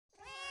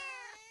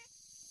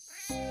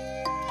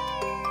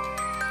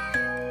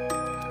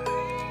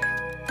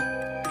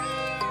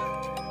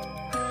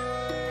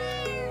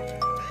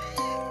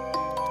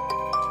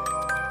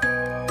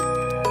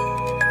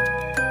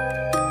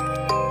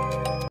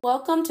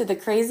Welcome to the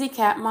Crazy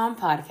Cat Mom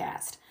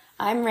Podcast.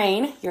 I'm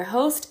Rain, your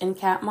host and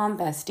Cat Mom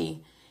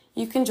Bestie.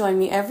 You can join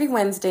me every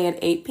Wednesday at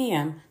 8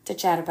 p.m. to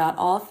chat about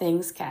all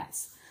things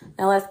cats.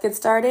 Now let's get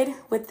started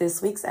with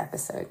this week's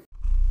episode.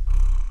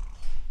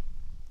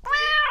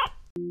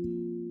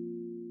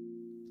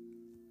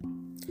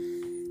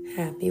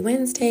 Happy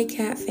Wednesday,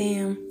 Cat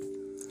Fam.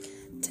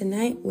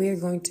 Tonight we are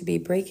going to be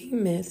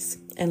breaking myths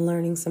and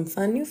learning some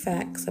fun new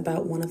facts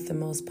about one of the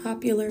most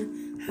popular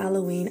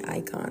Halloween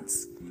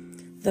icons,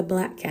 the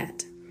black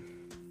cat.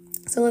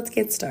 So let's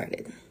get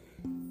started.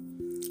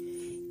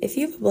 If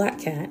you have a black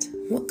cat,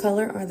 what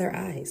color are their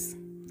eyes?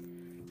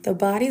 The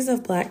bodies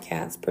of black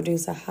cats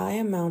produce a high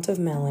amount of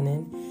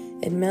melanin,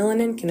 and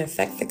melanin can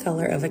affect the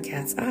color of a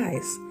cat's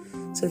eyes.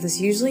 So this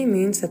usually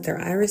means that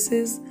their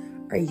irises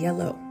are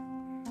yellow.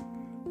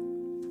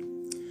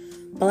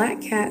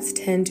 Black cats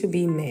tend to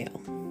be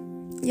male.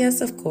 Yes,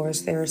 of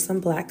course, there are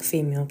some black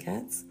female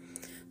cats,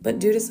 but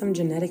due to some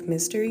genetic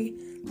mystery,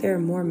 there are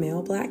more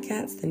male black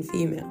cats than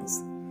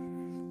females.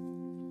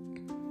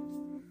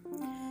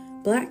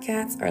 Black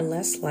cats are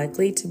less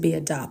likely to be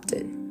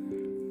adopted.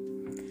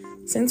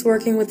 Since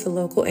working with the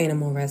local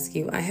animal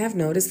rescue, I have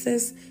noticed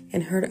this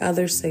and heard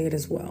others say it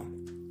as well.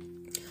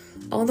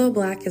 Although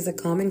black is a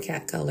common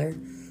cat color,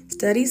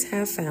 studies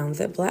have found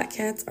that black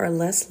cats are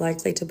less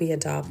likely to be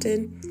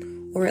adopted,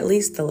 or at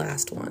least the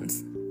last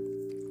ones.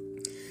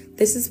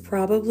 This is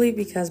probably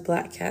because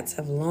black cats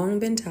have long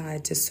been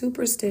tied to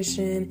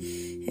superstition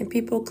and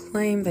people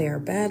claim they are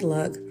bad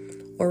luck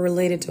or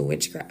related to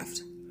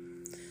witchcraft.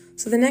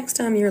 So the next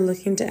time you're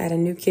looking to add a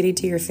new kitty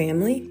to your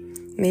family,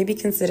 maybe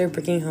consider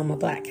bringing home a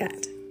black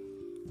cat.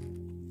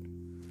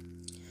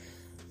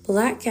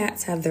 Black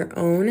cats have their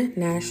own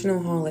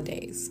national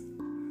holidays.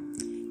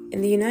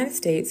 In the United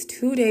States,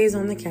 2 days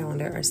on the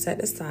calendar are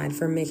set aside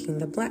for making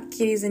the black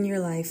kitties in your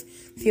life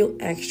feel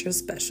extra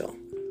special.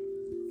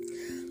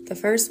 The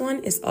first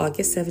one is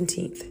August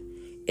 17th.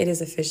 It is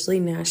officially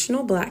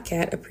National Black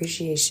Cat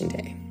Appreciation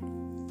Day.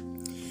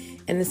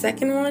 And the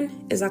second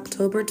one is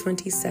October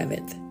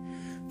 27th.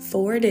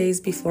 4 days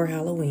before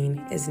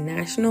Halloween is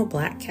National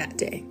Black Cat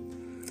Day.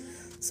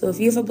 So if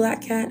you have a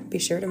black cat, be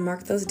sure to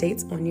mark those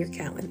dates on your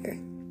calendar.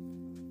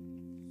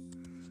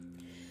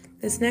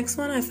 This next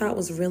one I thought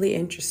was really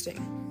interesting.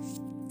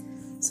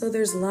 So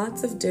there's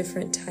lots of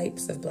different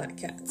types of black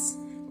cats.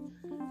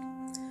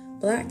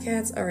 Black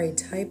cats are a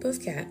type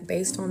of cat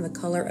based on the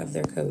color of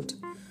their coat,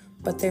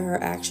 but there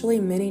are actually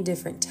many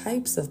different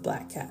types of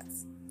black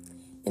cats.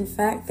 In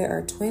fact, there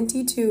are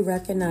 22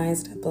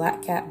 recognized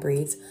black cat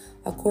breeds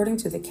according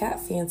to the Cat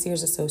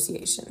Fanciers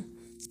Association.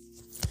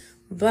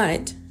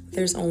 But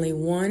there's only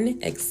one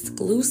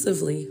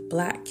exclusively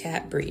black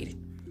cat breed.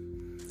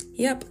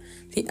 Yep,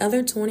 the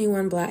other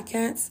 21 black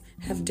cats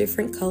have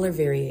different color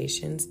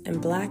variations, and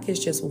black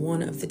is just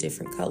one of the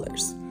different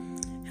colors.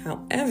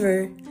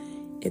 However,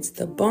 it's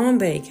the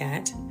Bombay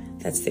cat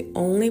that's the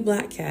only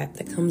black cat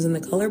that comes in the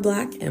color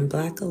black and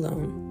black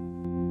alone.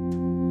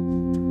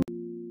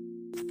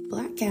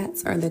 Black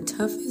cats are the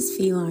toughest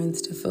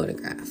felines to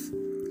photograph.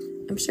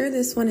 I'm sure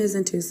this one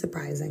isn't too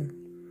surprising.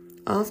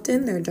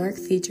 Often, their dark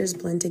features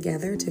blend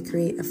together to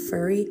create a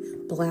furry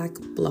black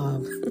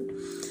blob.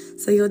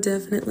 So you'll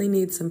definitely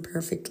need some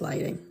perfect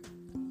lighting.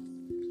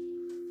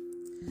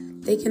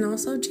 They can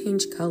also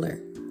change color.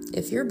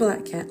 If your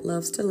black cat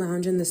loves to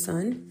lounge in the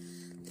sun,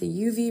 the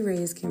UV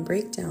rays can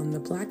break down the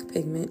black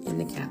pigment in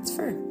the cat's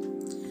fur,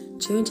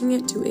 changing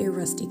it to a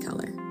rusty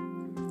color.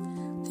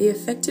 The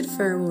affected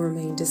fur will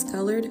remain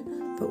discolored,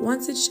 but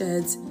once it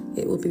sheds,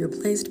 it will be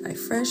replaced by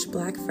fresh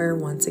black fur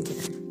once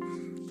again.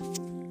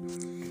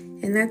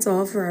 And that's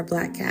all for our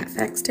black cat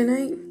facts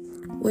tonight.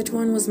 Which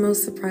one was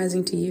most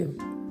surprising to you?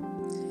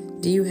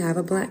 Do you have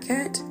a black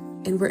cat?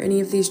 And were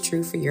any of these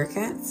true for your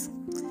cats?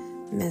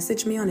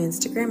 Message me on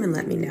Instagram and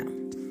let me know.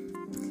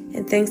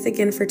 And thanks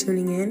again for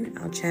tuning in.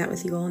 I'll chat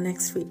with you all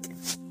next week.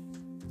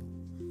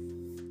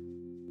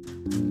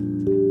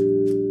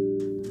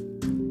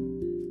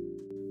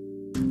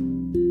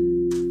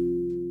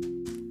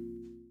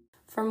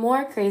 For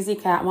more Crazy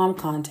Cat Mom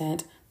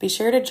content, be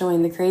sure to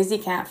join the Crazy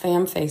Cat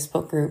Fam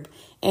Facebook group,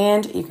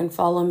 and you can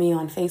follow me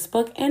on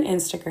Facebook and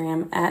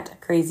Instagram at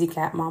Crazy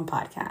Cat Mom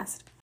Podcast.